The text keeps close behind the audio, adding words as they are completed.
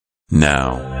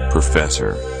Now,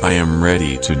 Professor, I am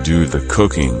ready to do the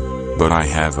cooking, but I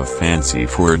have a fancy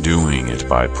for doing it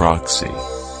by proxy.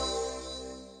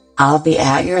 I'll be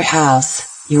at your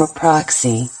house, your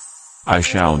proxy. I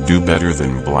shall do better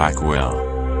than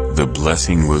Blackwell. The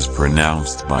blessing was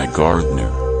pronounced by Gardner,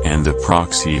 and the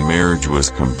proxy marriage was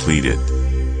completed.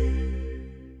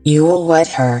 You will wed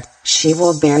her, she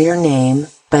will bear your name,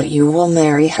 but you will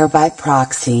marry her by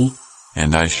proxy.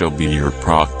 And I shall be your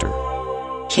proctor.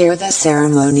 Here the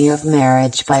ceremony of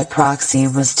marriage by proxy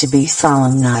was to be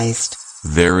solemnized.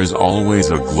 There is always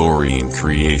a glory in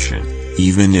creation,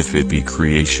 even if it be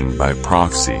creation by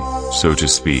proxy, so to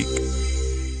speak.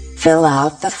 Fill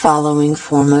out the following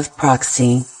form of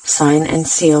proxy, sign and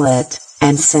seal it,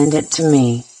 and send it to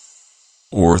me.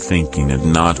 Or thinking it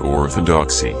not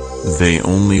orthodoxy, they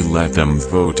only let them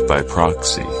vote by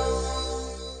proxy.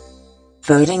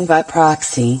 Voting by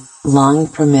proxy, long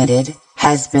permitted,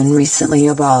 has been recently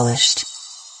abolished.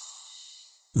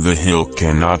 The hill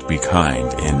cannot be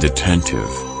kind and attentive,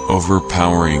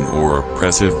 overpowering or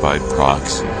oppressive by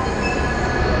proxy.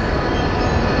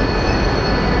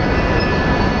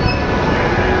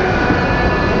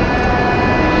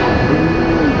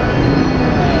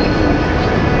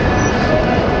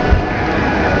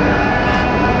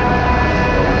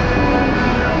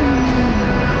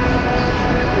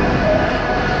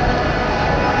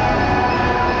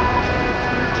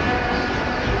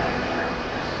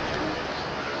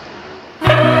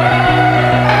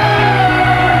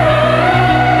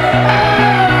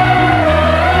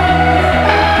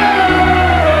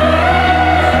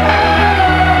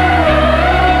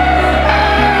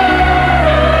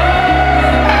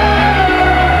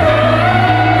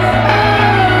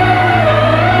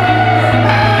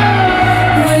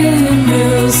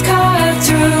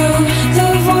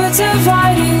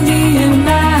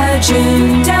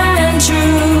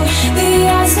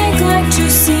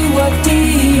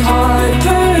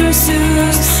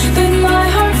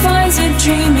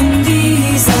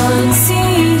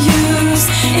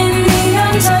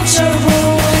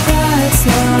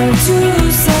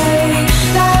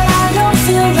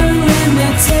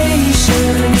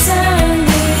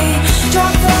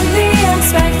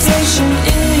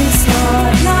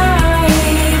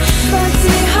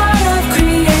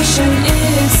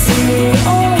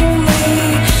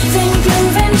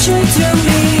 To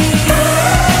me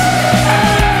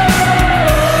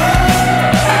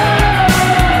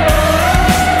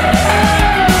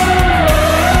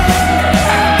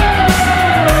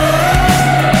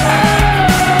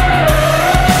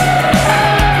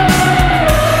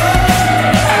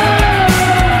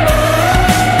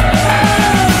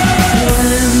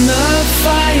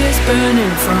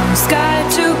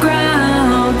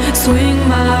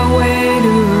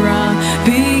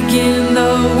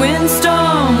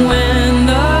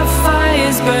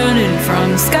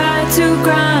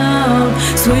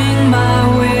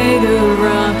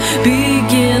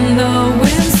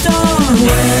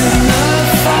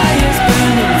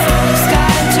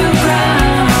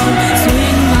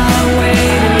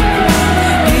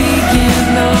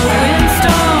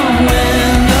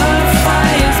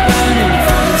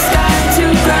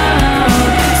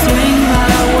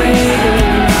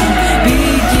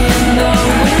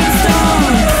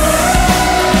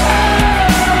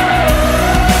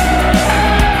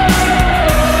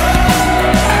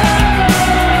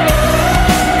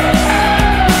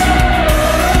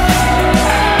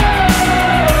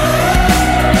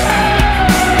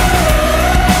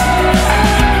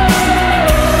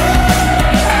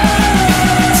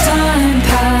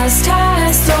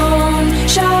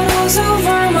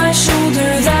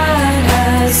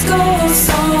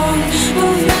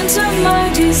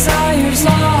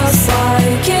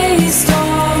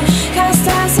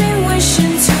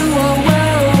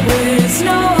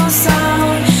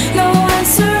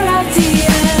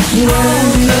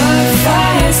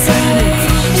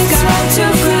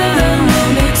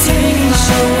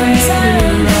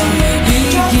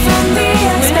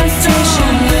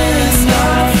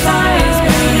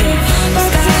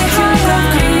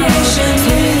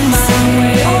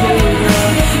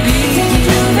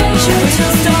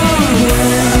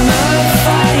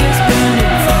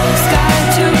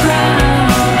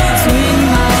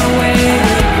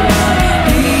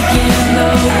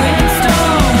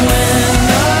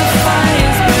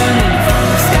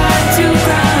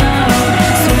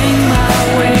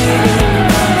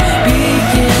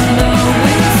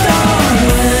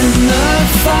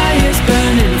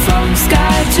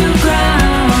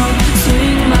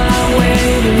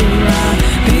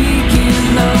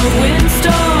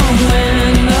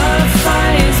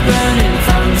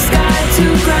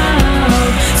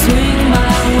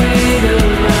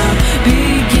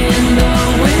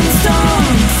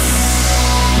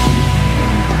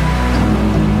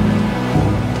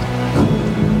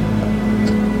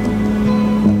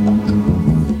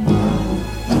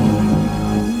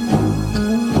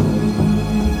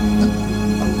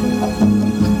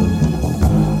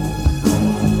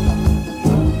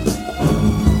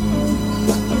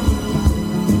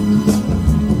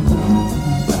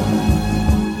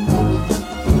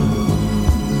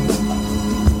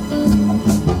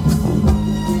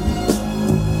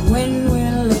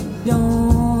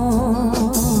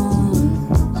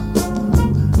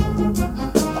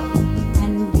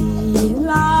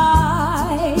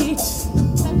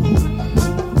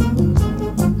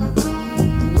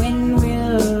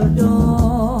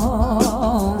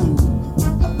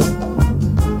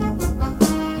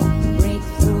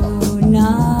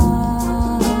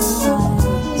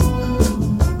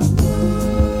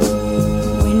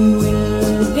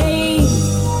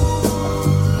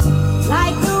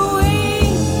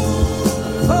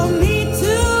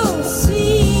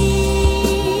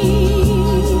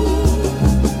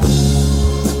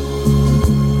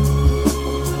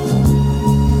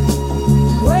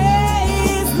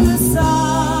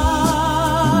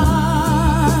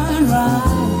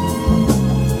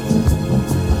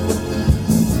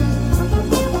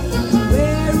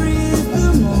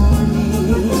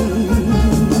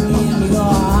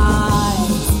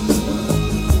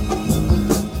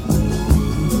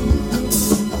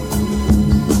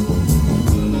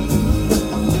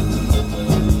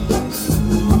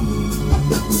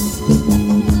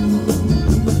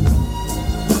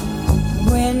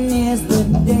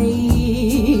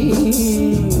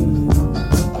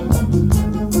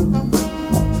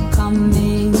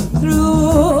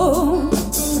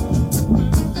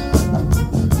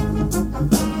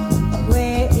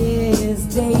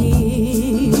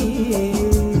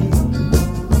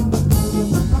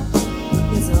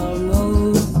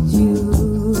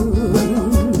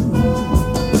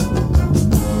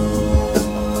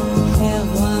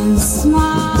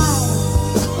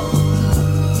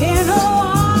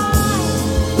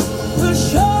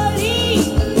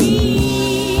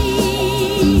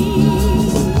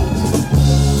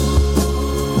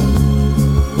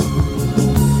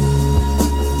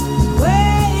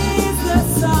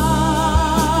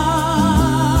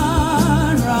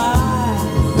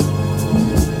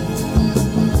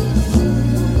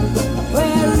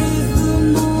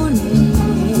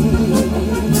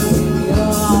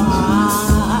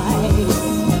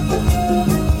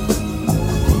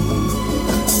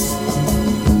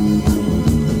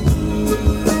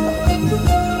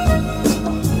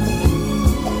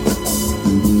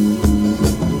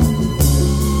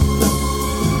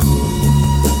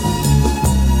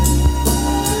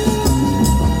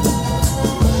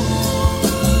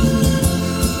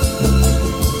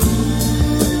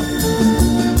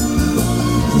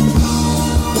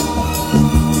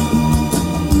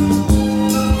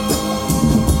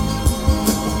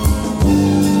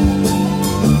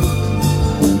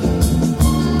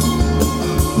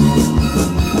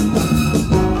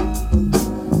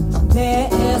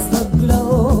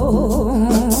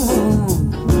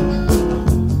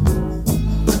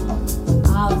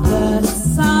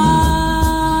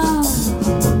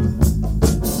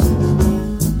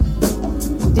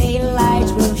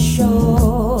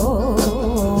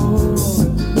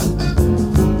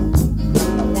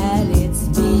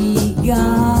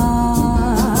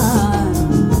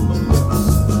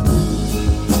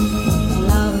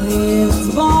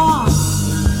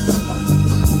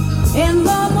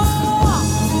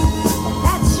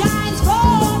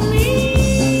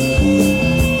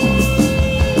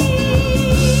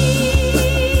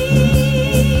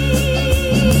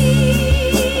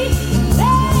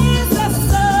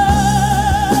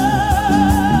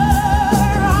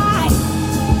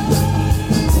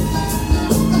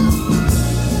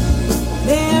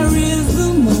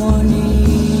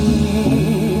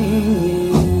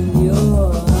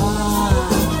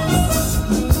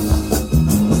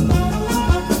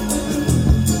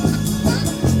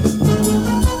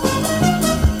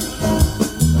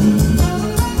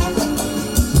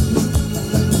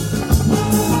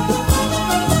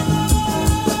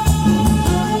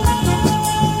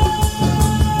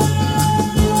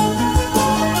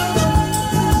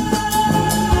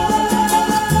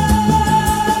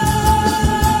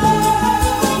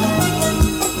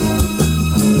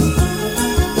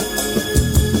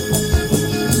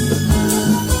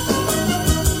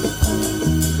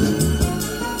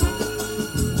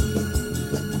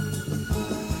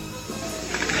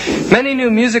Many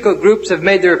new musical groups have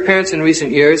made their appearance in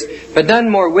recent years, but none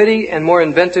more witty and more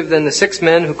inventive than the 6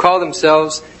 men who call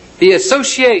themselves The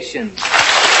Association.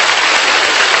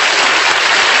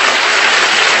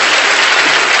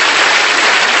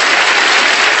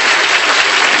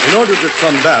 In order to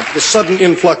combat the sudden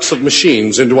influx of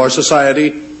machines into our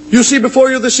society, you see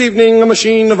before you this evening a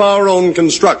machine of our own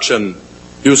construction.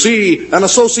 You see an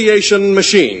association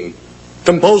machine,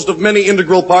 composed of many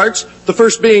integral parts, the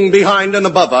first being behind and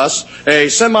above us, a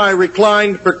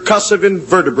semi-reclined percussive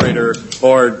invertebrator,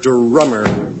 or drummer.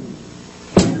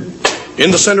 In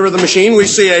the center of the machine, we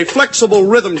see a flexible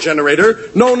rhythm generator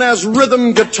known as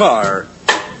rhythm guitar.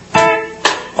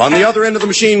 On the other end of the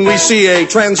machine, we see a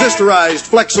transistorized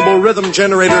flexible rhythm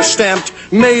generator stamped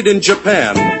Made in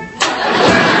Japan.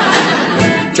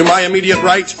 To my immediate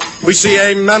right, we see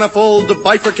a manifold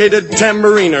bifurcated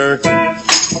tambouriner.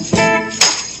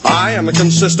 I am a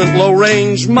consistent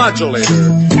low-range modulator.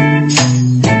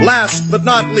 Last but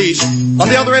not least, on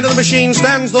the other end of the machine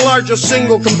stands the largest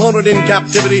single component in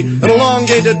captivity, an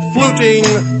elongated fluting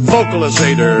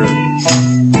vocalizator.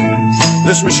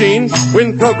 This machine,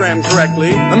 when programmed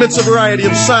correctly, emits a variety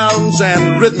of sounds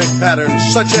and rhythmic patterns,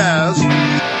 such as...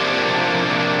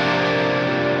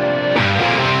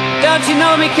 Don't you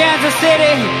know me, Kansas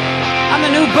City? I'm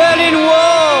the new Berlin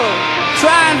Wall.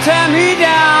 Try and tear me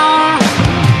down.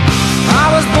 I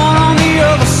was born on the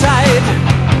other side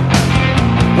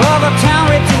of the town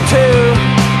written too.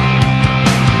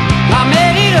 I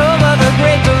made it over the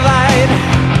Great Divide.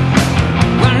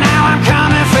 Well, now I'm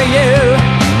coming for you.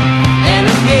 An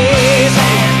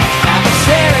amazing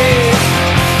adversaries.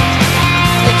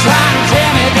 They try to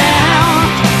tear me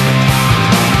down.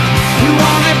 You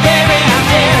want me, baby, I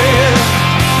dare you.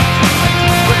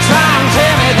 But try and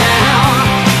tear me down.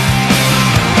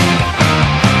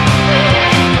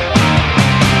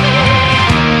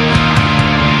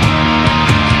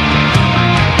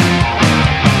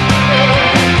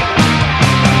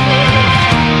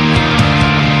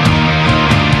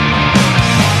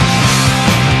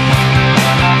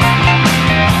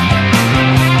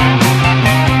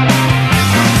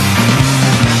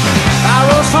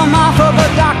 From off of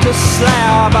a doctor's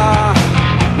slab,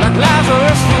 like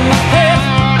Lazarus from the pit.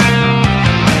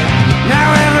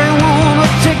 Now everyone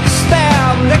will take a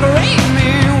stab, decorate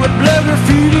me with blood,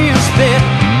 graffiti, and spit.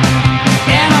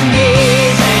 An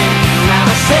amazing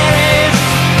adversaries.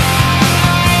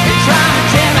 They try to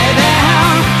tear me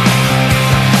down.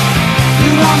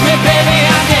 You want me, baby,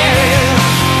 I dare you.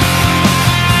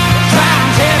 Try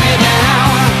to tear me down.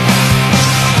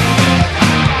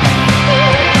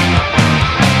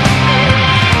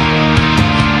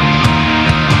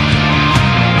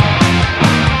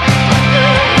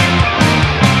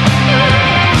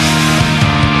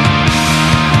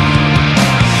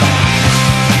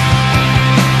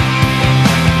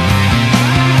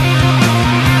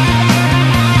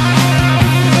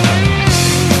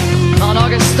 On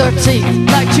August 13,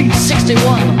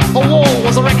 1961, a wall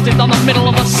was erected on the middle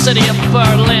of the city of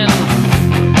Berlin.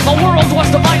 The world was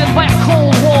divided by a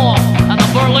Cold War, and the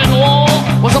Berlin Wall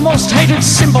was the most hated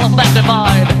symbol of that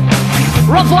divide.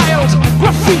 Reviled,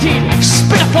 graffitied,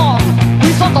 spit upon,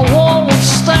 we thought the wall would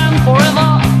stand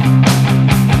forever.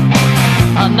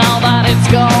 And now that it's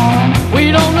gone,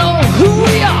 we don't know who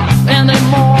we are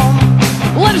anymore.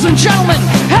 Ladies and gentlemen,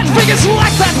 head figures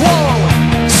like that wall,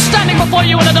 standing before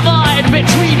you in a divide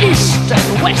between East and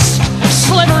West,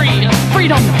 slavery and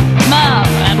freedom, man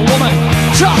and woman,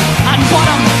 top and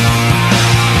bottom.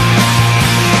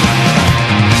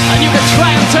 And you can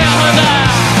try and tear her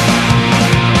down,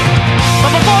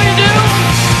 but before you do,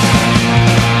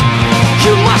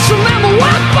 you must remember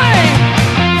one thing.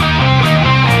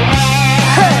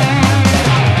 Hey,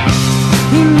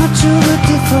 you know the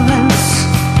difference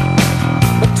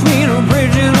between a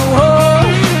bridge and a wall.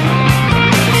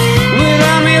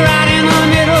 Without me right in the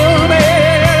middle,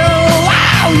 baby,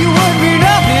 wow, you would be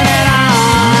nothing at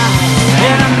all.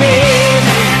 An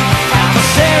amazing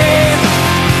adversary.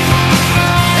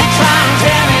 They try to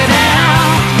tear me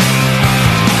down.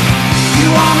 You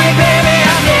want me, baby?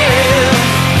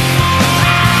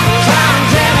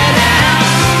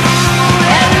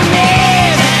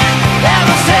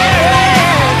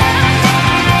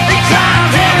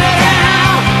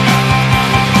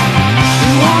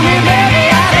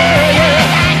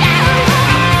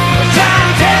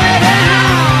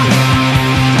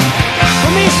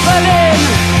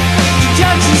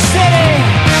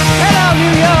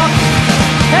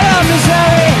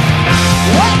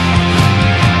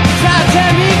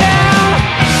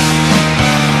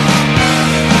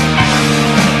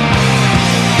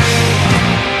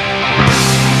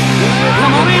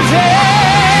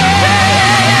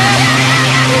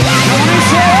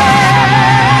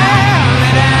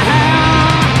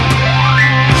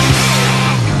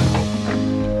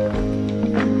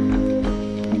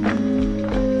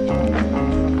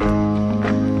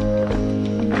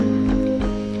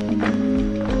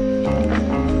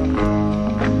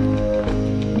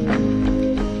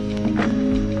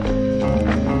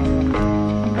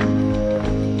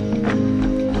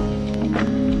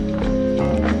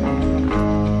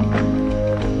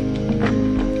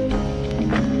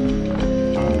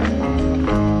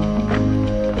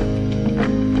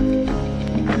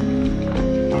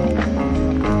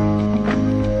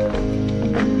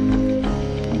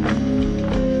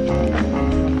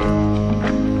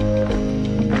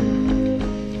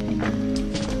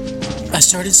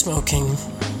 started smoking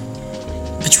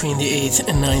between the 8th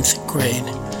and 9th grade.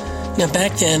 Now,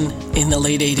 back then, in the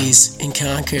late 80s in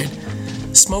Concord,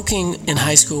 smoking in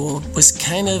high school was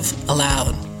kind of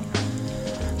allowed.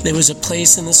 There was a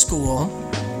place in the school,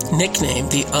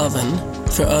 nicknamed the Oven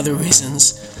for other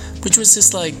reasons, which was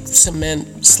this like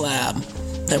cement slab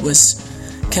that was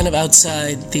kind of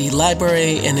outside the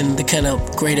library and in the kind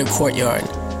of greater courtyard.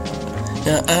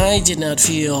 Now, I did not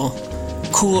feel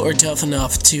cool or tough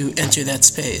enough to enter that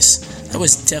space. That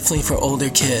was definitely for older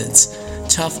kids,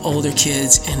 tough older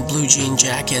kids in blue jean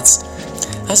jackets.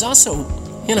 I was also,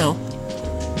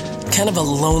 kind of a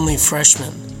lonely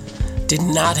freshman. Did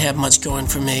not have much going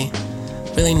for me.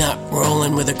 Really not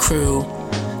rolling with a crew.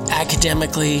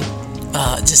 Academically,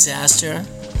 disaster.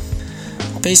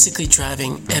 Basically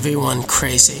driving everyone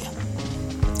crazy,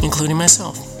 including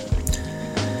myself,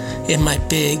 in my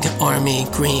big army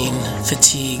green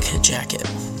fatigue jacket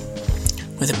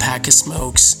with a pack of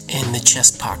smokes in the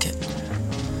chest pocket.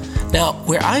 Now,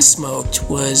 where I smoked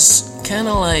was kind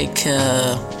of like,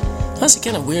 that was a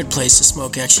kind of weird place to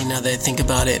smoke, actually, now that I think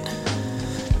about it.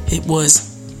 It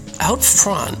was out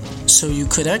front, so you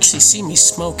could actually see me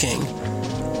smoking.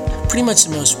 Pretty much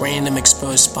the most random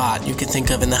exposed spot you could think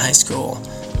of in the high school.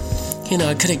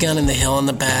 I could have gone in the hill in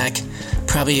the back,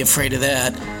 probably afraid of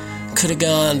that. Could have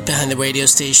gone behind the radio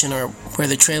station or where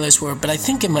the trailers were, but I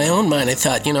think in my own mind I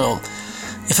thought,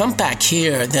 if I'm back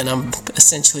here, then I'm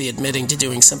essentially admitting to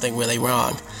doing something really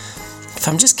wrong. If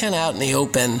I'm just kind of out in the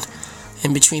open,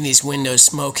 in between these windows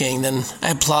smoking, then I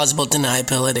have plausible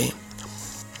deniability.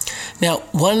 Now,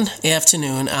 one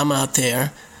afternoon, I'm out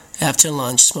there after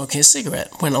lunch smoking a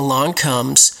cigarette when along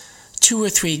comes 2 or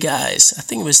 3 guys. I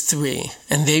think it was 3,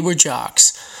 and they were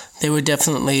jocks. They were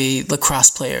definitely lacrosse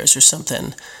players or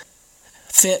something.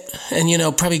 Fit and,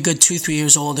 probably good 2-3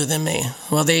 years older than me.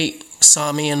 Well, they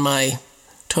saw me in my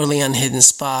totally unhidden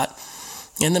spot,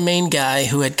 and the main guy,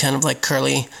 who had kind of like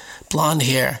curly blonde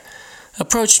hair,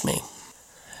 approached me.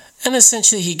 And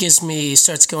essentially he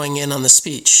starts going in on the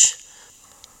speech.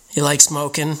 You like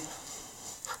smoking?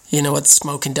 You know what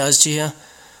smoking does to you?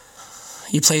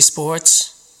 You play sports?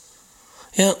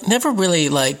 Never really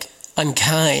like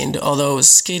unkind, although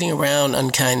skating around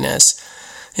unkindness,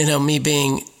 me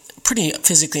being pretty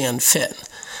physically unfit,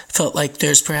 felt like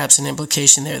there's perhaps an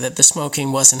implication there that the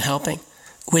smoking wasn't helping,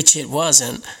 which it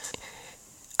wasn't.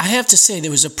 I have to say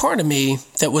there was a part of me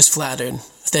that was flattered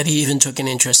that he even took an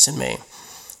interest in me.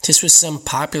 This was some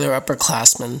popular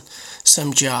upperclassman,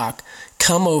 some jock,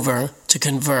 come over to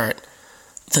convert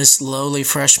this lowly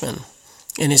freshman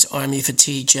in his army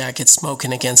fatigue jacket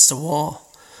smoking against the wall.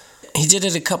 He did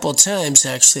it a couple of times,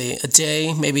 actually, a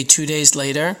day, maybe 2 days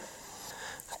later.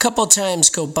 A couple of times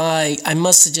go by, I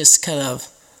must have just kind of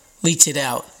leaked it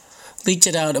out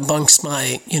amongst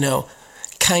my,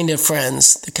 kind of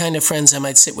friends, the kind of friends I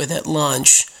might sit with at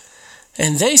lunch,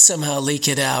 and they somehow leak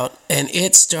it out, and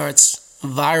it starts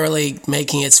virally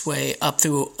making its way up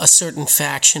through a certain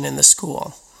faction in the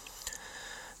school.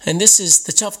 And this is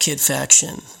the tough kid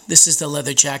faction. This is the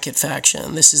leather jacket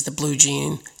faction. This is the blue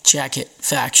jean jacket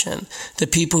faction. The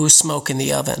people who smoke in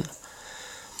the oven.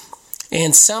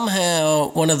 And somehow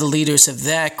one of the leaders of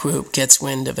that group gets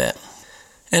wind of it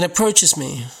and approaches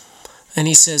me. And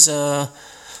he says,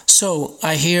 so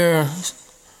I hear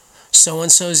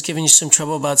so-and-so is giving you some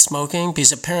trouble about smoking?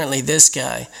 Because apparently this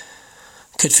guy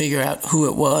could figure out who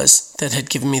it was that had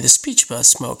given me the speech about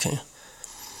smoking.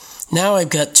 Now I've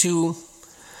got 2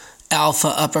 alpha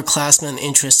upperclassmen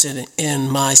interested in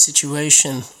my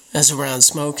situation as around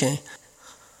smoking.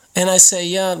 And I say,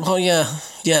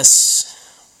 yes.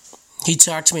 He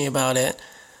talked to me about it.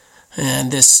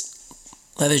 And this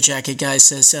leather jacket guy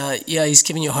says, he's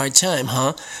giving you a hard time,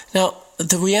 huh? Now,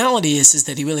 the reality is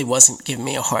that he really wasn't giving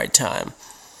me a hard time.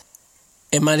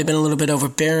 It might have been a little bit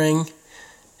overbearing.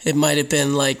 It might have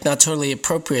been not totally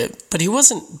appropriate, but he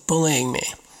wasn't bullying me.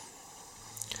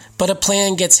 But a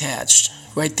plan gets hatched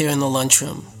right there in the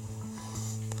lunchroom.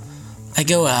 I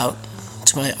go out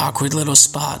to my awkward little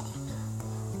spot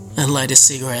and light a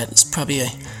cigarette. It's probably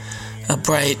a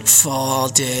bright fall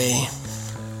day,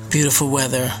 beautiful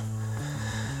weather.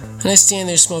 And I stand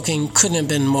there smoking. Couldn't have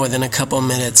been more than a couple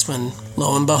minutes when,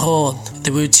 lo and behold,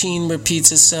 the routine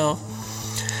repeats itself,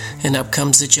 and up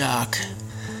comes the jock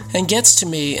and gets to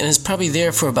me and is probably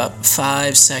there for about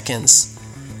 5 seconds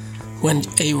when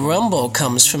a rumble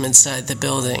comes from inside the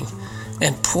building,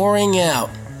 and pouring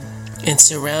out and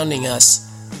surrounding us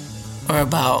are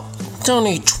about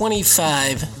only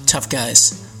 25 tough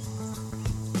guys.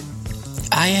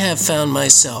 I have found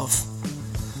myself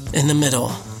in the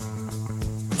middle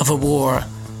of a war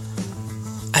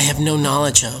I have no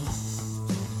knowledge of.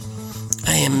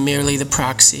 I am merely the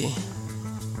proxy.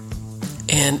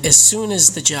 And as soon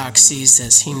as the jock sees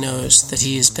this, he knows that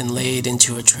he has been laid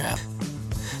into a trap.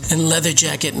 And Leather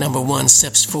Jacket number 1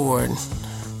 steps forward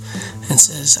and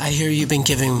says, I hear you've been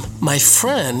giving my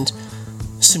friend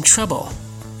some trouble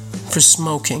for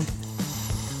smoking.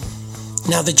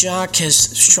 Now the jock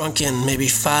has shrunken maybe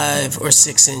 5 or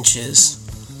 6 inches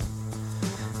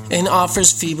and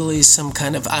offers feebly some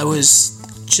kind of, I was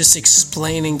just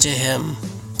explaining to him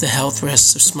the health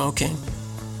risks of smoking.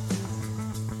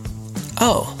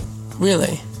 Oh,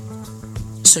 really?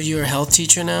 So you're a health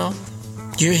teacher now?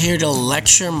 You're here to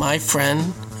lecture my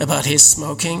friend about his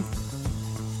smoking?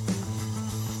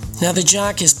 Now the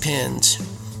jock is pinned.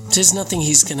 There's nothing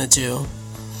he's gonna do.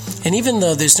 And even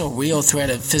though there's no real threat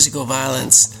of physical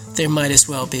violence, there might as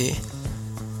well be.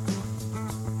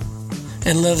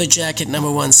 And Leather Jacket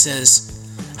number 1 says,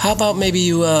 how about maybe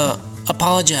you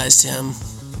apologize to him?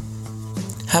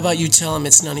 How about you tell him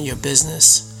it's none of your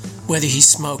business, whether he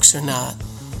smokes or not?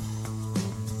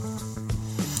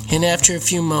 And after a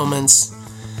few moments,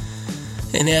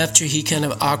 and after he kind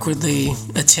of awkwardly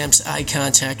attempts eye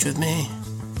contact with me,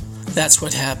 that's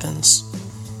what happens.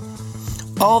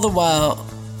 All the while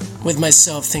with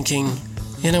myself thinking,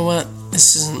 you know what,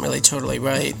 this isn't really totally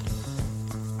right.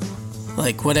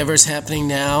 Like whatever's happening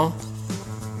now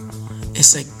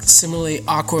is like similarly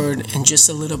awkward and just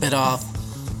a little bit off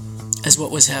as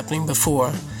what was happening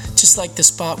before. Just like the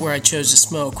spot where I chose to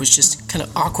smoke was just kind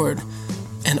of awkward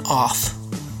and off.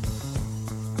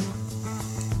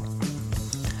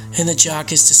 And the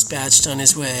jock is dispatched on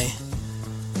his way.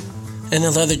 And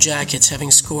the Leather Jackets,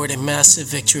 having scored a massive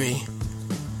victory,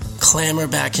 clamber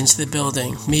back into the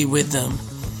building, me with them.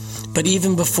 But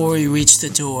even before we reach the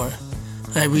door,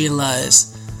 I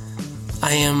realize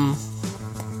I am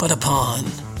but a pawn,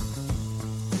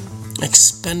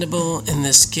 expendable in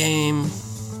this game,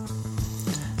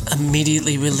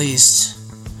 immediately released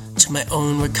to my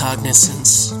own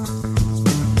recognizance.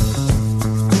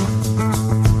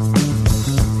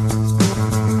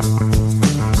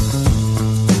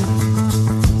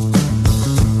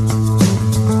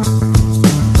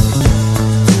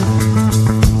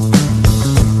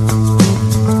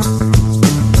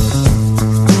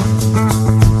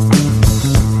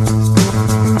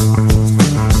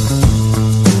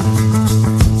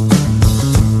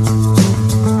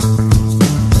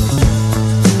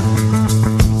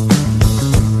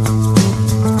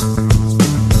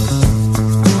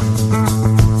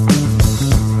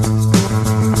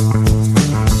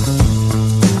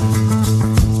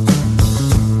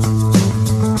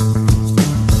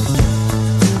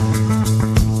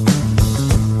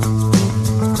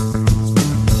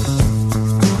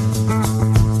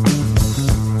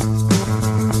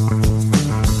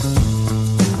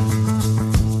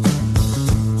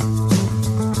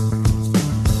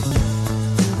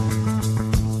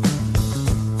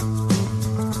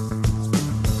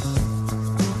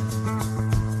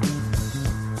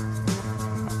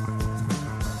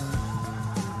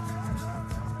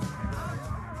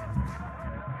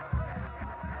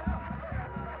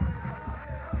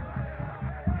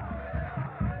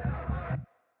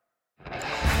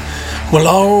 Well,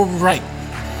 all right.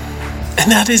 And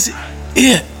that is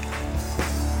it.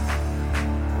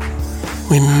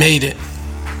 We made it.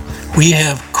 We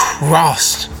have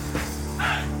crossed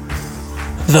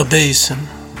the basin.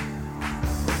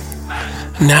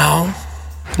 Now,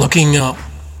 looking up,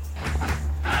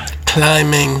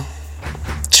 climbing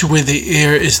to where the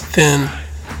air is thin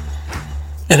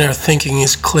and our thinking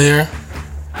is clear,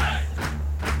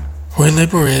 we're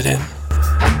liberated.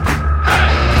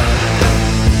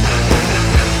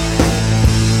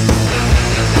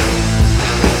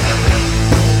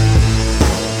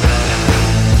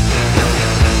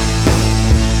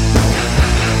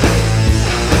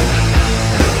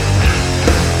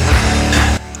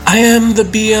 I am the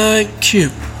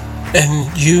BIQ,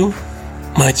 and you,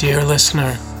 my dear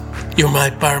listener, you're my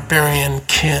barbarian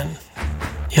kin.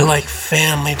 You're like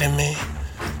family to me.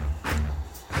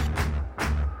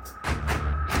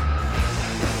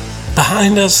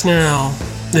 Behind us now,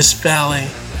 this valley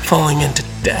falling into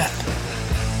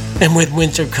death, and with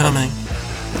winter coming,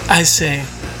 I say,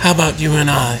 how about you and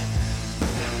I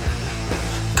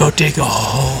go dig a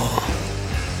hole?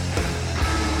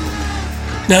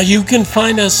 Now you can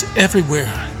find us everywhere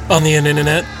on the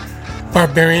internet.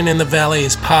 Barbarian in the Valley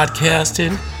is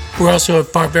podcasted. We're also at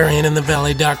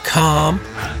barbarianinthevalley.com.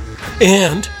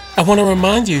 And I want to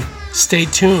remind you, stay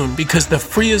tuned because the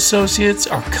free associates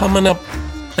are coming up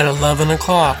at 11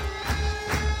 o'clock.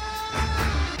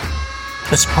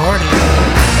 Let's party.